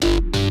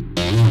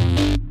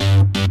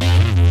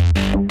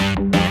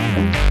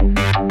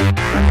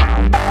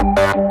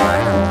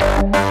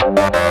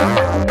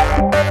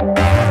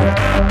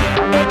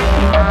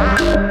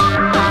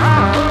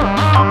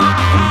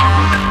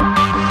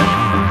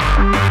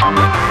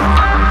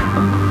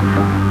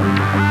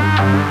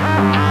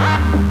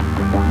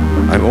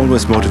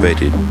always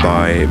motivated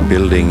by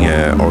building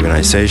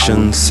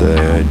organizations,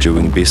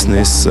 doing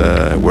business,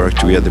 work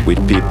together with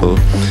people.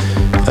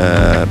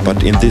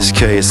 But in this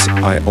case,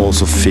 I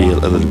also feel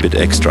a little bit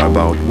extra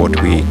about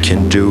what we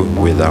can do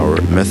with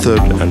our method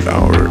and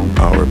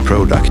our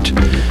product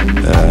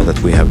that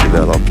we have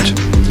developed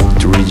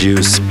to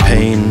reduce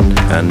pain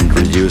and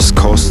reduce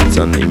costs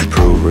and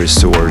improve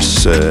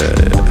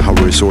how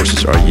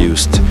resources are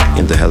used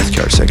in the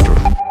healthcare sector.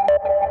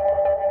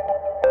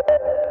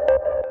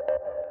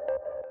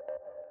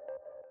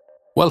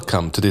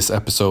 Welcome to this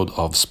episode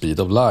of Speed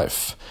of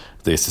Life.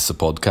 This is a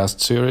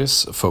podcast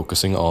series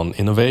focusing on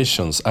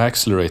innovations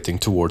accelerating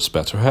towards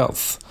better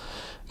health.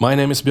 My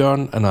name is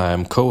Björn and I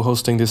am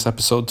co-hosting this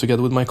episode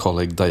together with my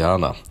colleague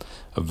Diana.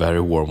 A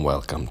very warm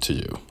welcome to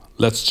you.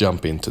 Let's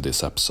jump into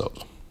this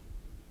episode.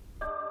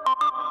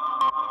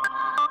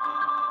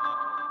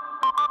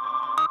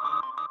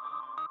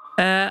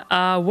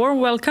 A warm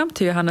welcome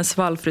to Johannes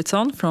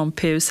Walfridsson from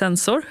PU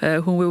Sensor,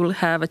 whom we will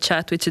have a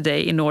chat with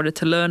today in order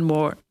to learn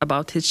more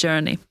about his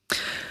journey.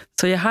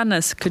 So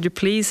Johannes, could you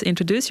please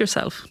introduce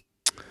yourself?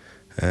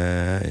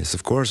 Yes,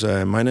 of course.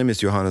 My name is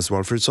Johannes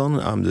Walfridsson.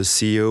 I'm the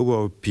CEO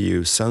of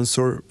PU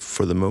Sensor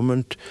for the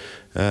moment.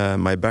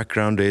 My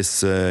background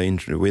is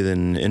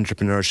within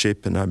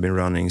entrepreneurship, and I've been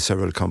running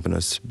several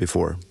companies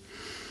before.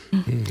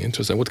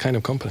 Interesting. What kind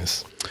of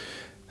companies?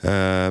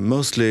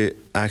 Mostly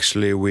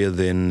actually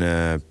within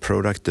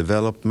product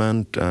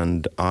development,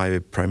 and I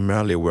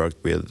primarily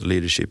worked with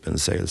leadership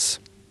and sales.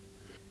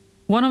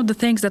 One of the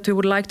things that we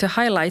would like to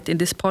highlight in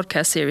this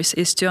podcast series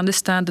is to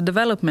understand the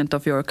development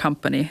of your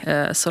company.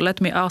 So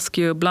let me ask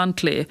you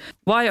bluntly,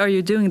 why are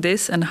you doing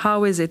this and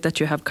how is it that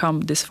you have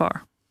come this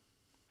far?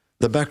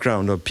 The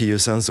background of PU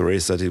Sensor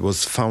is that it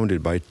was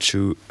founded by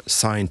two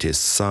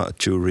scientists,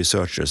 two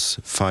researchers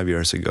 5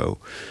 years ago.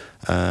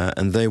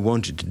 And they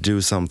wanted to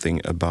do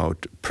something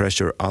about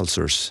pressure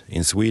ulcers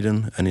in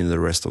Sweden and in the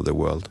rest of the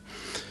world.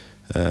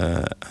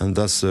 And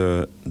that's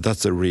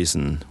the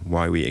reason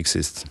why we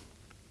exist.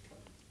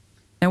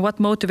 And what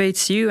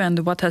motivates you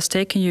and what has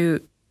taken you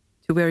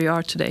to where you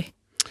are today?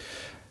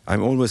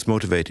 I'm always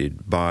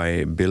motivated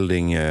by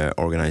building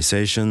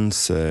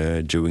organizations,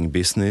 doing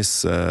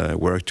business,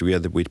 work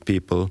together with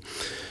people.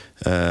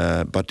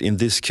 But in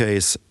this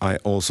case, I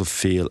also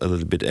feel a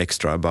little bit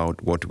extra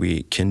about what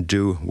we can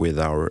do with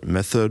our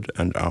method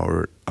and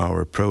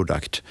our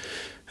product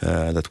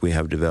that we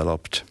have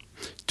developed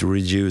to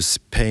reduce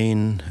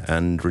pain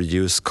and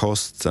reduce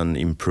costs and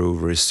improve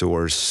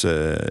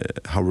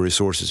how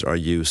resources are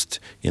used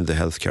in the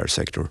healthcare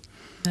sector.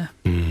 Yeah.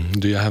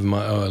 Do you have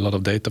a lot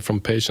of data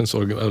from patients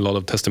or a lot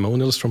of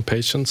testimonials from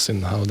patients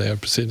in how they are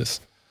proceeded?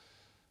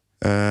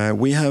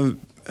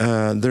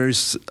 There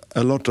is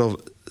a lot of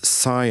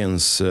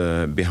science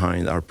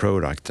behind our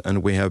product,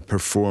 and we have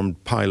performed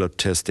pilot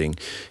testing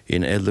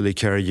in elderly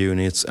care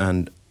units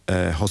and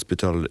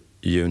hospital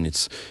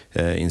units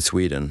in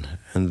Sweden,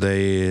 and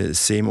they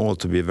seem all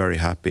to be very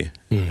happy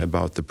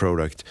about the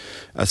product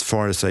as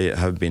far as they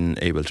have been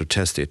able to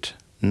test it.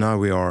 Now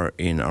we are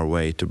in our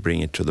way to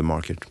bring it to the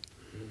market.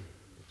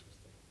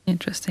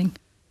 Interesting.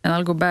 And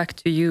I'll go back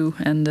to you.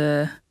 And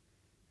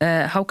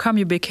how come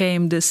you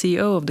became the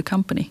CEO of the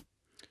company?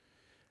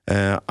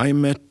 I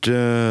met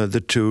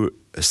the two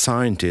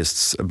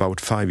scientists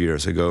about 5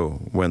 years ago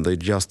when they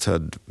just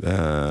had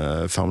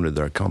founded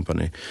their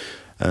company.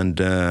 And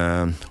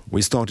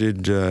we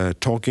started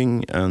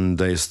talking, and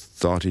they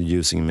started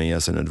using me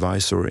as an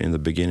advisor in the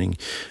beginning.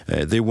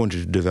 They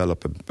wanted to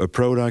develop a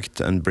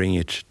product and bring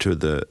it to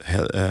the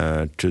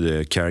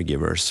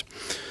caregivers.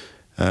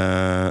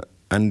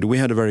 And we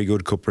had a very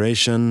good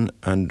cooperation,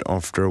 and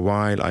after a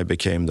while I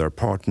became their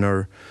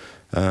partner.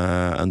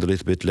 And a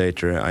little bit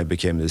later, I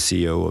became the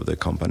CEO of the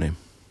company.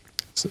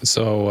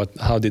 So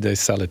how did they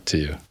sell it to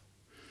you?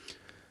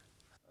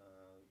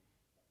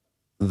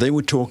 They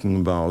were talking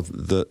about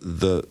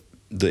the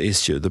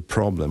issue, the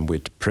problem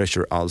with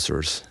pressure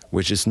ulcers,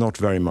 which is not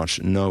very much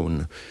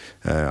known,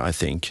 I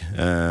think.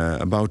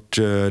 About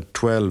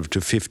 12 to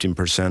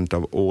 15%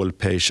 of all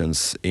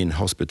patients in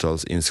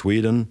hospitals in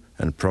Sweden,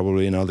 and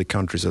probably in other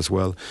countries as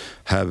well,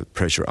 have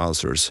pressure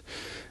ulcers.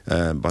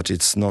 But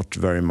it's not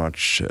very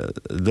much.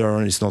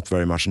 There is not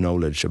very much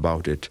knowledge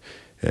about it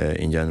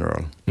in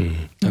general.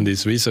 And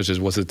these researchers,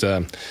 was it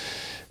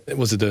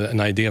an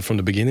idea from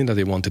the beginning that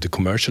they wanted to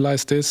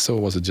commercialize this, or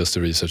was it just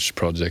a research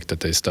project that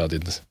they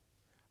studied?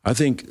 I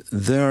think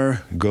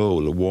their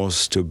goal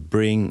was to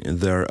bring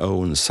their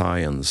own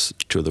science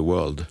to the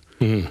world.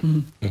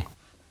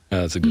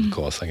 That's a good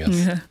cause, I guess.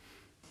 Yeah.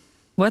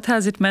 What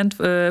has it meant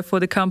for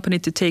the company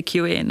to take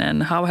you in,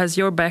 and how has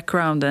your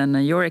background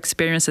and your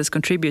experiences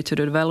contributed to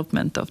the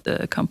development of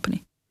the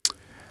company?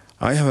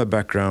 I have a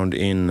background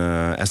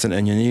as an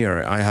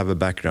engineer, I have a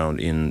background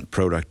in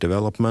product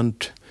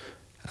development.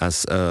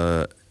 As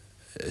a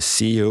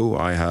CEO,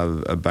 I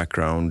have a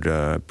background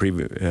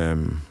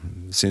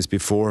since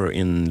before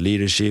in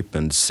leadership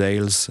and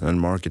sales and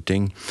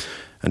marketing.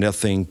 And I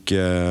think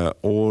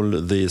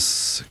all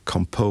these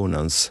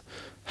components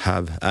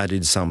have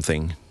added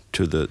something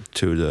to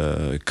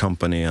the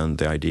company and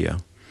the idea.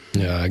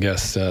 Yeah, I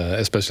guess,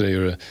 especially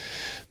you're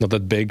not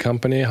that big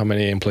company. How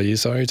many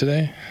employees are you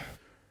today?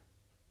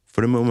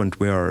 For the moment,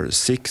 we are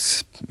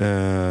 6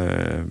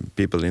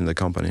 people in the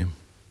company.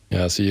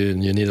 Yeah, so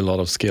you need a lot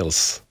of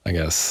skills, I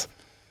guess.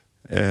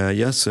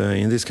 Yes,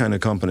 in these kind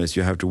of companies,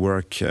 you have to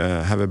work,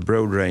 have a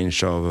broad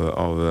range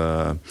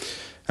of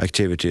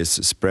activities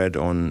spread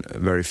on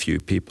very few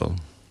people.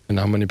 And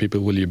how many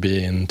people will you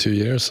be in 2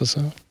 years or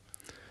so?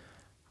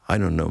 I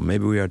don't know,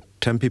 maybe we are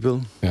 10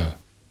 people. Yeah.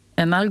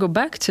 And I'll go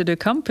back to the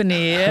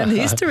company and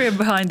history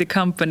behind the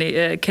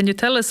company. Can you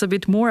tell us a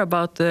bit more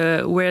about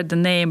where the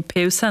name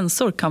PU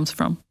Sensor comes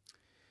from?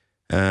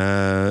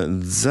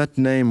 That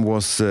name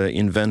was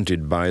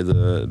invented by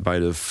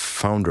the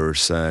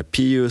founders.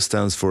 PU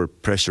stands for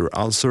pressure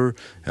ulcer,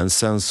 and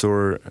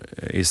sensor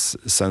is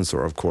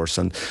sensor, of course.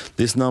 And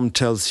this name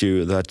tells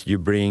you that you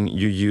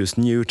use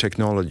new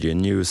technology,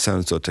 new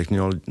sensor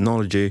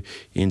technology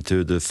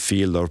into the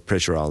field of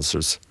pressure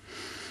ulcers.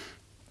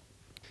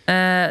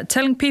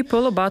 Telling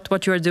people about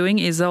what you are doing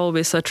is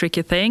always a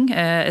tricky thing,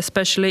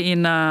 especially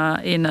in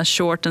a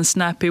short and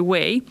snappy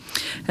way.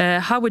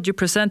 How would you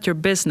present your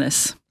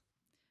business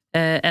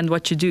and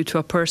what you do to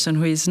a person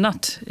who is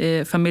not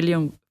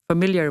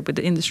familiar with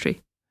the industry?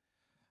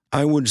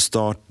 I would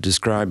start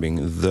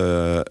describing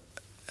the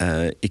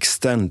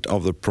extent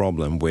of the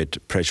problem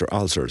with pressure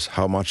ulcers,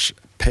 how much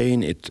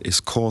pain it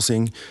is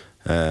causing,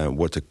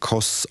 what the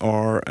costs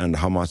are, and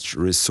how much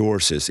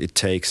resources it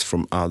takes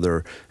from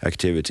other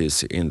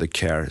activities in the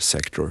care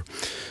sector.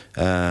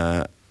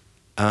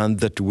 And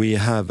that we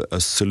have a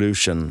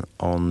solution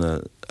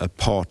on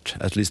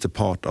at least a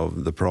part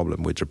of the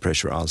problem with the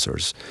pressure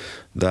ulcers.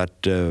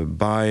 That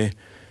by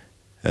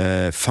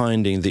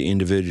finding the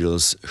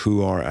individuals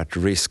who are at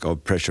risk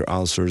of pressure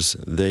ulcers,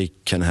 they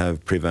can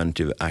have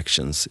preventive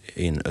actions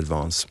in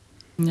advance.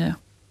 Yeah,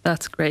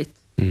 that's great.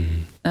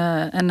 Mm-hmm.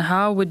 And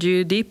how would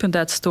you deepen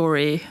that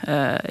story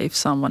if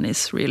someone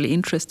is really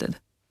interested?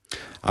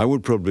 I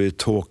would probably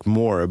talk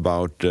more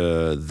about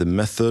the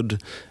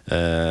method,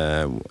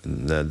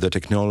 the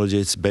technology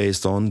it's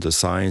based on, the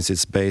science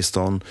it's based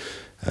on,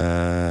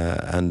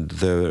 and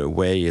the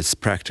way it's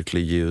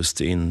practically used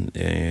in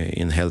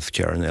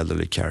healthcare and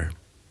elderly care.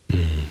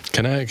 Mm.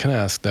 Can I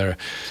ask there?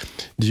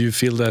 Do you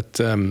feel that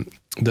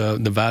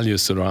the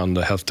values around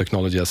the health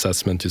technology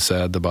assessment you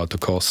said about the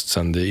costs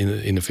and the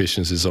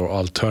inefficiencies or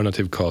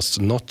alternative costs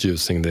not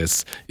using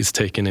this is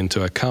taken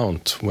into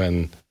account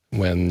when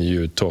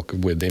you talk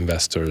with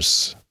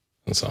investors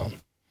and so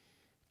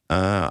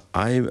on?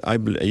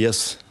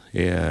 Yes,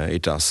 yeah,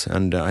 it does,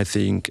 and I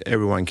think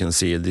everyone can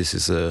see this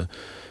is a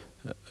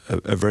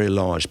very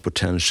large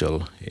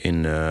potential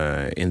in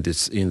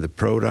the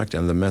product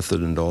and the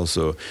method, and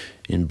also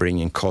in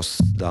bringing costs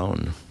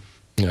down.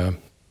 Yeah,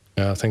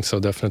 I think so,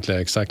 definitely.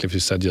 Exactly, if you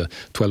said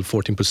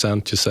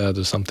 12-14%, you said,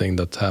 or something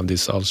that have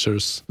these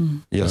ulcers.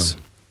 Mm. Yes.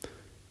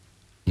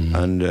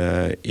 And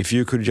if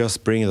you could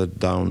just bring it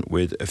down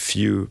with a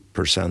few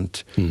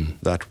percent,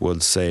 that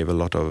would save a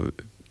lot of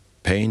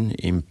pain,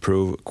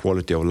 improve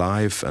quality of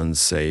life, and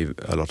save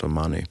a lot of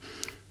money.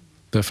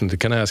 Definitely.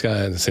 Can I ask,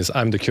 since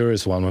I'm the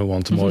curious one who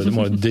wants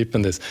more deep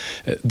in this,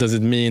 does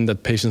it mean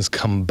that patients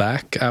come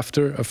back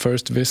after a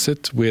first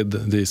visit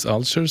with these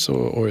ulcers,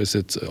 or is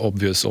it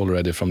obvious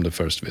already from the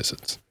first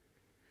visit?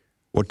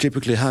 What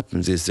typically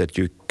happens is that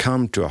you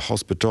come to a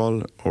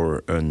hospital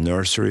or a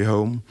nursery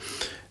home,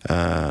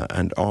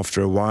 and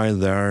after a while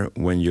there,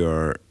 when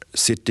you're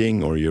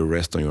sitting or you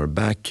rest on your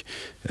back,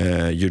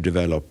 you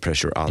develop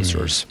pressure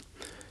ulcers.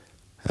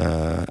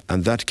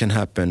 And that can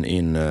happen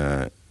in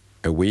a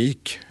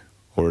week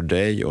or a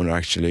day, or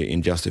actually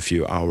in just a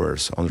few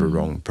hours on the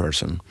wrong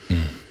person.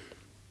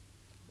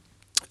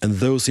 And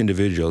those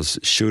individuals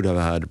should have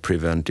had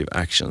preventive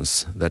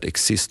actions that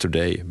exist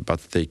today,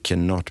 but they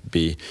cannot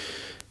be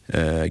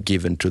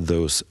given to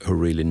those who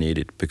really need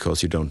it,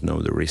 because you don't know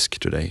the risk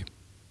today.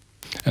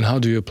 And how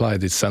do you apply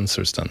these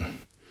sensors then?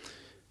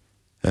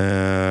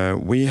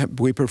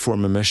 We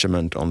perform a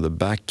measurement on the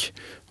back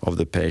of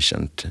the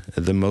patient,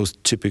 the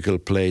most typical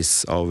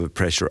place of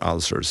pressure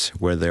ulcers,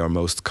 where they are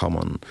most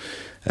common.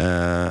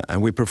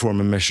 And we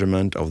perform a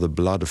measurement of the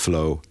blood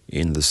flow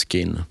in the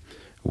skin,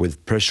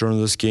 with pressure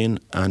on the skin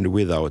and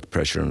without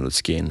pressure on the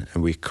skin,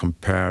 and we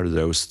compare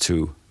those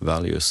two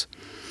values.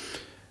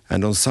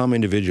 And on some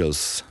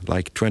individuals,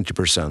 like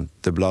 20%,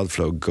 the blood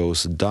flow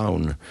goes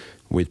down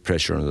with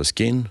pressure on the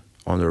skin.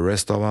 On the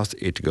rest of us,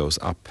 it goes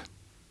up.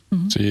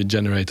 So you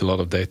generate a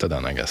lot of data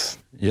then, I guess?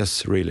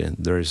 Yes, really.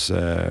 There is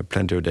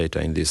plenty of data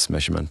in this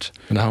measurement.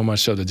 And how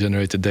much of the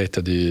generated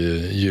data do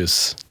you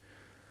use?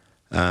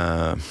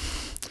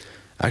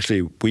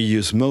 Actually, we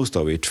use most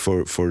of it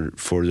for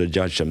the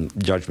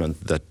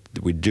judgment that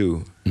we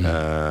do,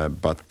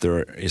 but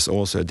there is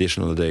also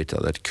additional data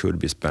that could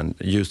be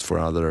used for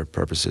other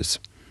purposes.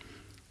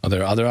 Are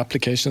there other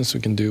applications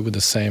we can do with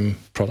the same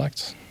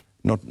product?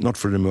 Not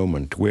for the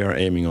moment. We are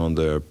aiming on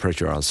the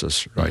pressure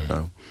ulcers right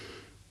now.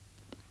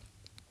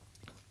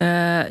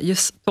 You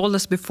told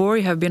us before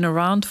you have been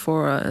around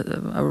for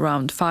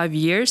around 5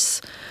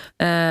 years,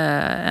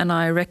 and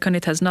I reckon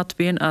it has not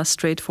been a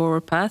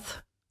straightforward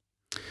path.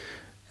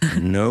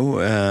 No,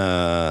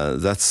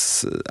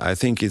 I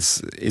think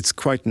it's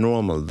quite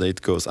normal that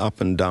it goes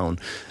up and down.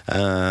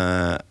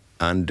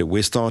 And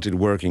we started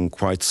working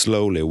quite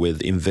slowly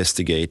with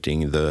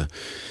investigating the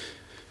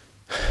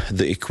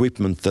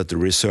equipment that the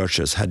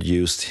researchers had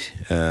used,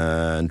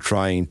 and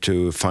trying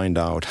to find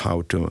out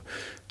how to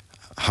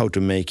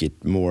make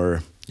it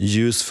more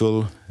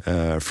useful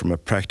from a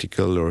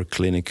practical or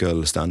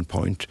clinical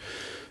standpoint.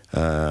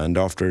 And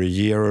after a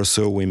year or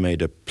so, we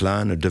made a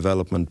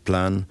development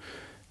plan.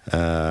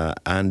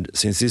 And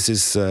since this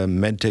is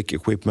medtech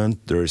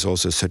equipment, there is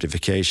also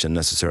certification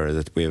necessary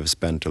that we have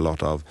spent a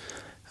lot of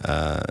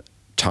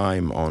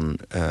time on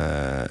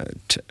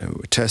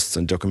tests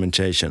and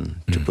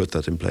documentation to put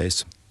that in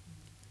place.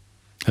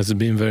 Has it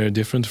been very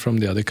different from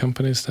the other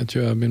companies that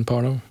you have been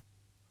part of?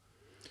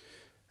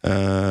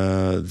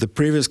 The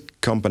previous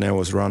company I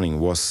was running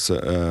was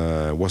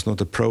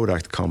not a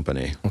product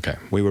company. Okay.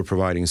 We were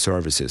providing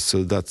services,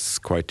 so that's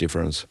quite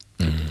different.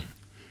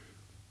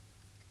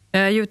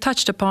 You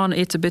touched upon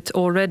it a bit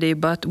already,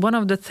 but one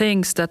of the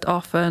things that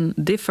often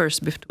differs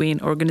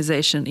between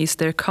organizations is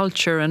their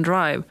culture and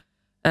drive.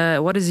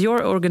 What is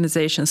your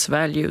organization's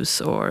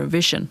values or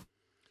vision?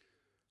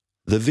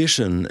 The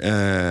vision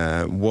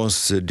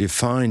was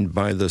defined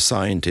by the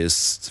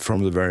scientists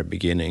from the very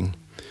beginning.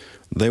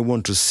 They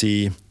want to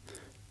see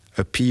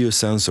a PU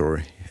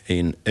sensor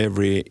in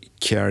every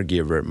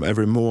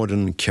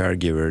modern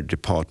caregiver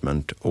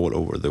department all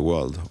over the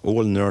world.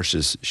 All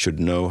nurses should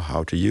know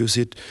how to use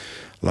it,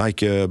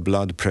 like a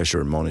blood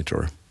pressure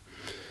monitor.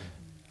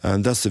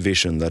 And that's the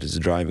vision that is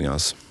driving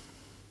us.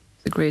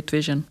 It's a great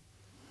vision.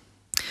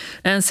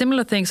 And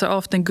similar things are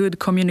often good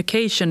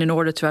communication in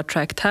order to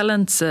attract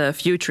talents,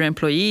 future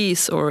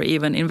employees, or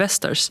even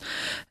investors.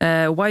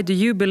 Why do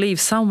you believe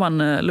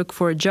someone look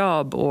for a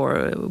job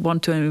or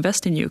want to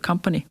invest in your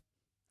company?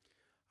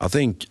 I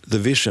think the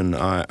vision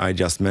I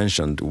just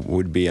mentioned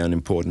would be an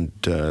important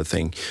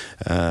thing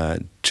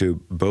to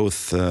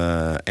both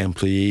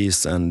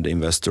employees and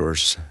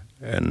investors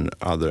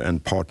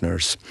and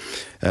partners.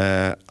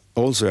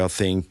 Also, I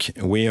think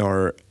we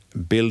are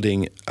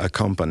building a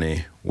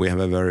company. We have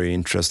a very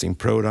interesting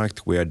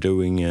product. We are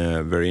doing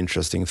a very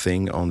interesting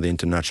thing on the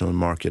international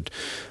market.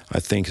 I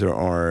think there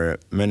are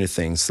many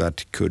things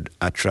that could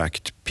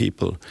attract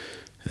people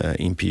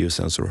in PU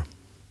sensor.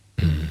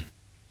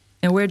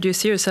 And where do you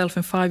see yourself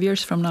in 5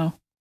 years from now?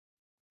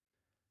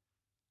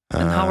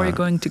 And how are you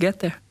going to get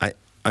there?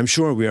 I'm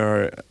sure we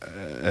are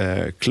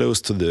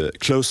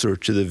closer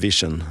to the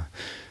vision,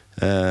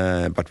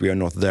 but we are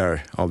not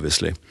there,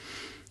 obviously.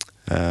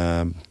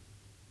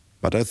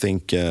 But I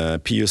think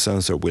PU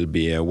sensor will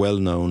be a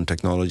well-known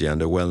technology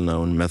and a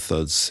well-known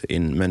methods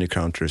in many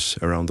countries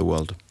around the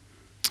world.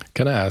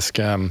 Can I ask,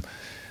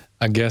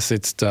 I guess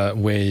it's the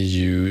way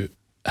you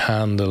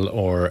handle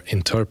or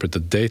interpret the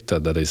data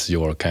that is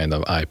your kind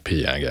of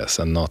IP, I guess,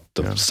 and not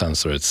the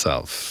sensor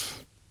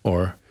itself,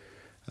 or?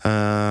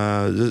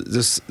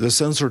 The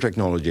sensor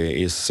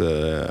technology is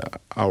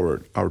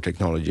our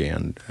technology,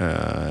 and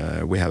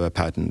we have a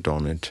patent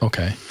on it.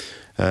 Okay.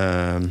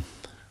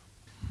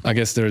 I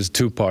guess there's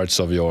two parts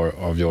of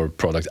your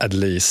product at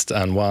least,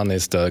 and one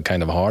is the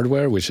kind of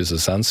hardware, which is a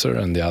sensor,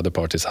 and the other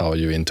part is how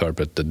you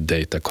interpret the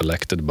data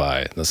collected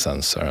by the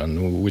sensor.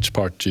 And which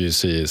part do you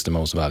see is the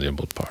most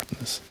valuable part in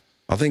this?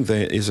 I think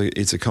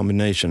it's a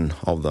combination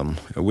of them.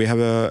 We have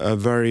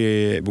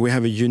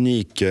a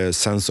unique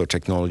sensor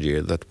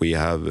technology that we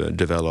have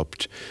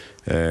developed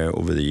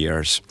over the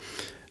years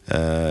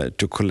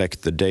to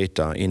collect the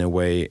data in a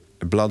way,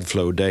 blood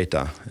flow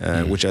data,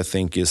 which I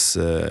think is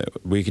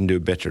we can do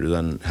better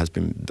than has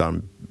been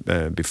done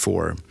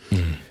before.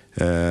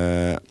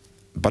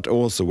 But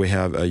also we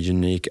have a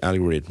unique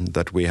algorithm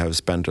that we have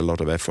spent a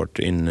lot of effort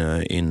in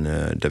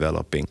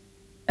developing.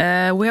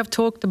 We have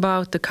talked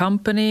about the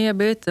company a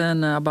bit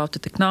and about the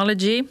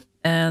technology,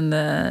 and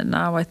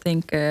now I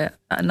think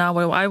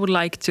I would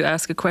like to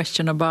ask a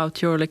question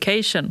about your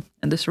location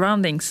and the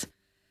surroundings.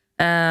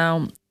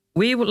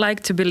 We would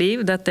like to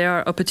believe that there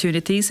are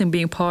opportunities in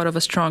being part of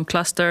a strong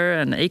cluster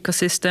and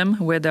ecosystem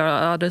where there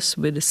are others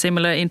with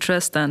similar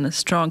interest and a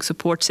strong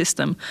support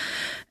system.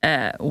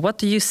 What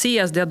do you see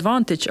as the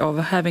advantage of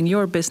having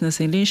your business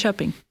in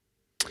Linköping?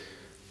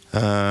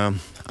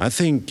 I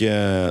think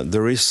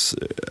there is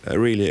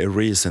really a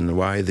reason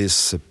why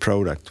this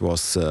product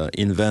was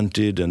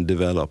invented and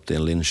developed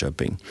in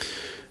Linköping.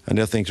 And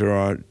I think there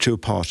are two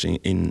parts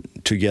in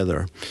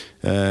together.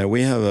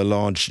 We have a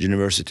large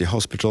university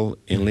hospital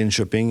in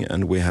Linköping,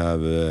 and we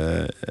have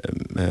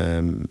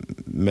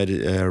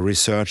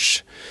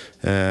research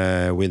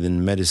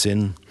within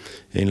medicine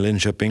in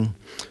Linköping.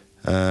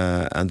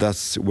 And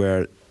that's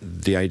where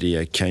the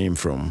idea came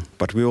from.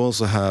 But we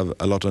also have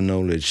a lot of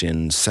knowledge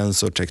in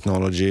sensor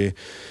technology,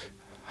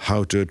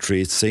 how to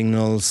treat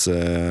signals,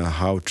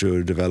 how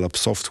to develop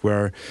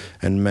software,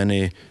 and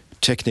many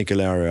technical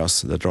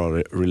areas that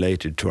are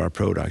related to our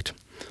product.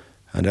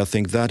 And I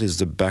think that is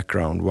the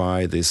background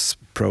why this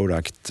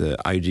product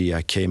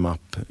idea came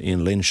up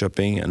in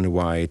Linköping and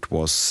why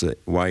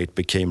it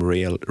became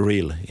real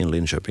in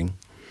Linköping.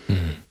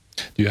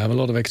 Do Do you have a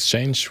lot of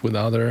exchange with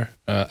other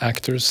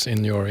actors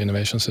in your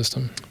innovation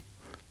system?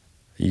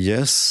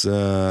 Yes,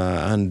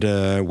 and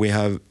we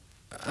have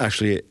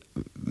actually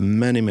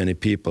many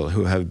people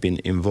who have been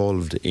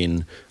involved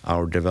in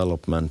our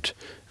development,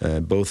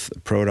 both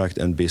product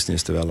and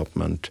business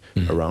development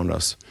around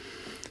us.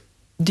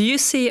 Do you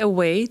see a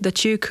way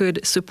that you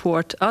could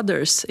support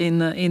others in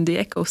the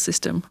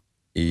ecosystem?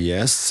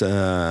 Yes,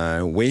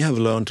 we have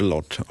learned a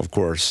lot, of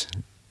course,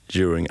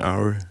 during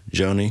our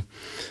journey.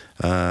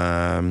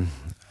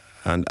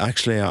 And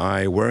actually,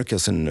 I work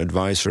as an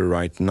advisor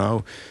right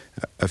now,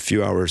 a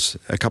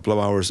couple of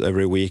hours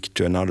every week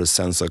to another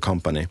sensor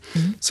company.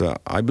 So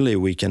I believe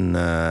we can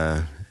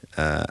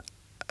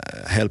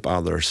help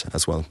others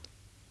as well.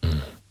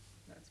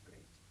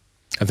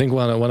 I think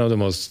one of the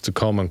most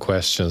common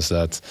questions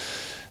that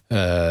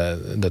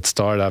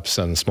startups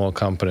and small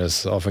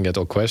companies often get,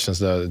 or questions,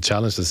 the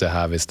challenges they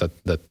have, is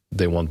that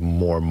they want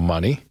more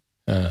money.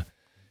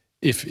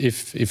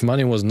 If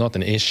money was not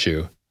an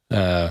issue,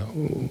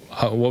 in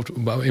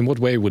what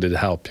way would it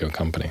help your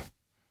company?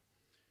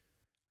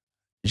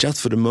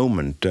 Just for the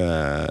moment,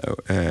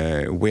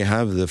 we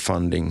have the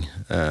funding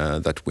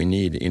that we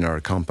need in our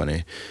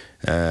company.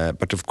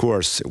 But of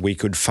course, we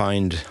could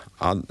find,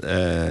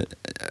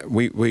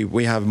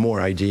 we have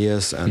more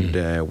ideas,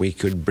 and we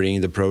could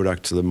bring the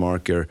product to the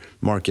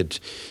market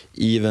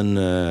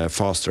even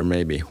faster,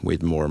 maybe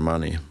with more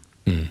money.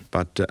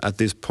 But at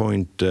this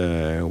point,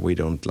 we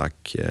don't lack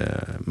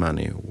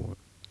money.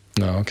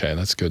 No, okay,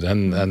 that's good.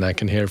 And I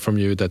can hear from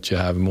you that you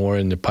have more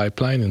in the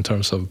pipeline in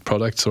terms of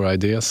products or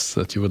ideas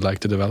that you would like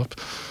to develop.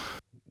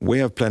 We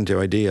have plenty of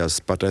ideas,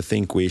 but I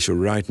think we should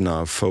right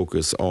now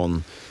focus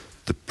on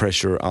the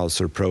pressure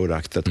ulcer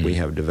product that we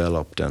have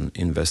developed and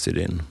invested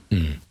in.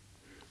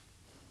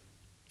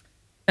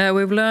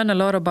 We've learned a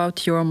lot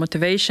about your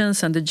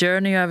motivations and the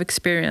journey you have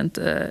experienced.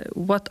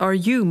 What are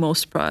you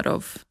most proud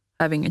of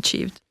having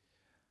achieved?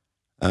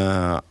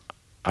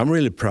 I'm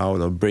really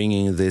proud of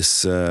bringing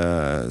this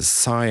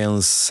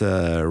science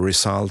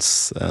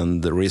results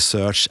and the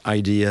research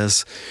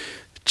ideas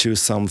to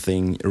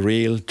something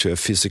real, to a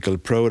physical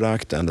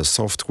product and a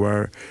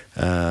software,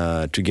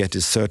 to get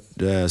it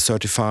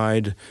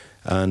certified,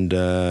 and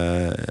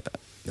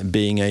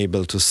being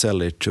able to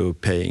sell it to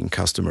paying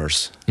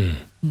customers.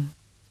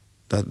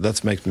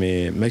 That makes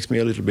me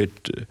a little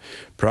bit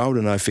proud,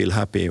 and I feel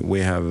happy we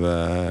have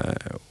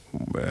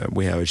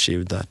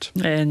achieved that.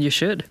 And you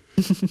should.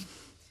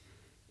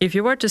 If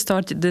you were to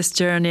start this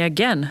journey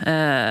again,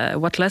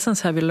 what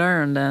lessons have you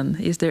learned, and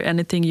is there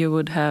anything you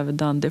would have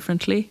done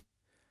differently?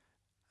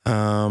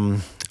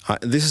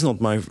 This is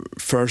not my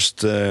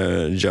first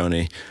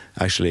journey,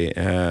 actually,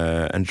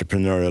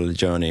 entrepreneurial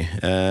journey.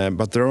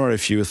 But there are a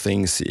few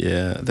things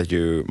that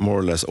you more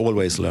or less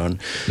always learn.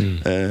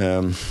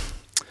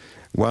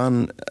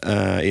 One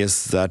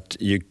is that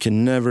you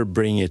can never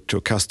bring it to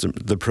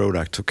the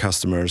product to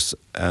customers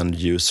and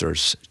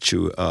users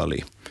too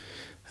early.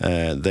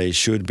 They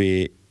should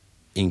be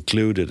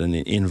included and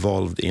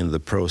involved in the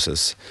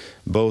process,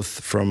 both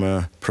from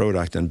a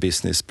product and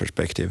business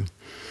perspective.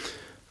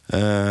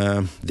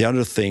 The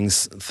other thing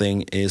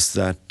is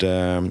that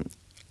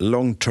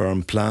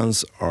long-term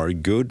plans are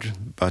good,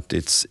 but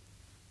it's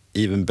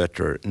even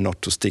better not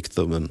to stick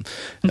to them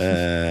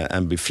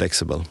and be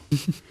flexible.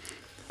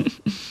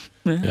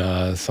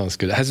 Yeah, sounds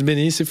good. Has it been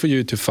easy for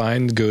you to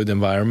find good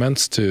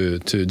environments to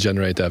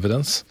generate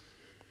evidence?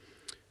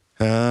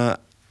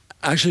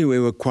 Actually, we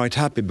were quite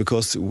happy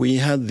because we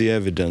had the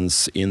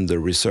evidence in the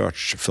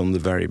research from the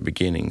very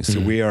beginning.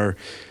 So we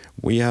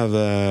have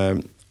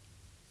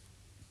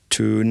to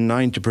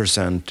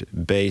 90%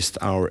 based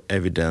our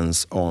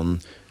evidence on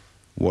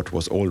what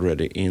was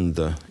already in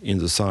the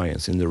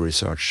science, in the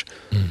research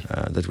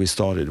that we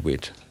started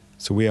with.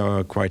 So we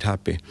are quite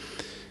happy.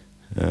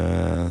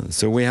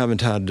 So we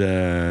haven't had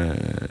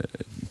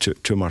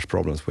too much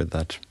problems with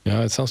that.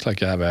 Yeah, it sounds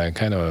like you have a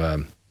kind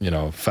of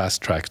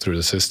fast track through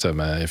the system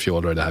if you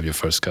already have your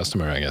first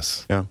customer, I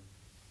guess. Yeah.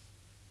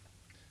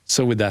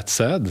 So with that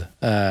said,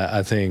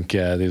 I think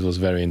it was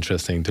very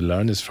interesting to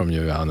learn this from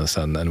you, Johannes,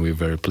 and we're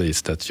very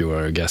pleased that you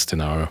are a guest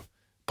in our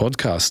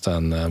podcast,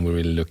 and we're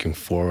really looking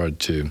forward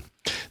to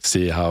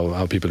see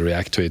how people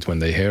react to it when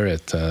they hear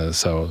it.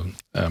 So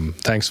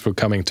thanks for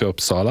coming to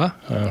Uppsala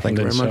from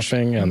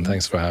Linköping, and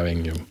thanks for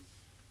having you.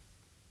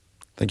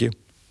 Thank you.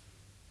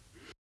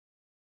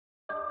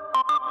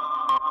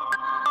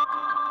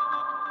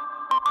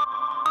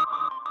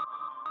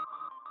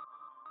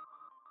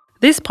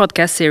 This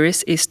podcast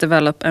series is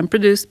developed and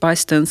produced by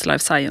Stuns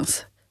Life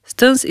Science.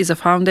 Stuns is a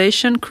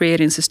foundation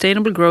creating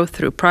sustainable growth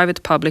through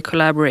private-public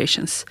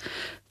collaborations.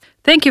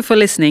 Thank you for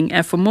listening,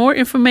 and for more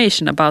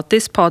information about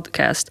this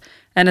podcast,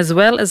 and as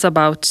well as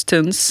about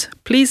Stuns,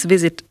 please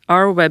visit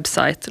our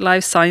website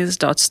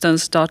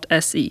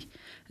lifescience.stuns.se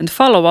and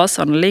follow us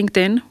on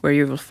LinkedIn, where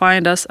you will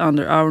find us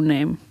under our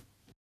name.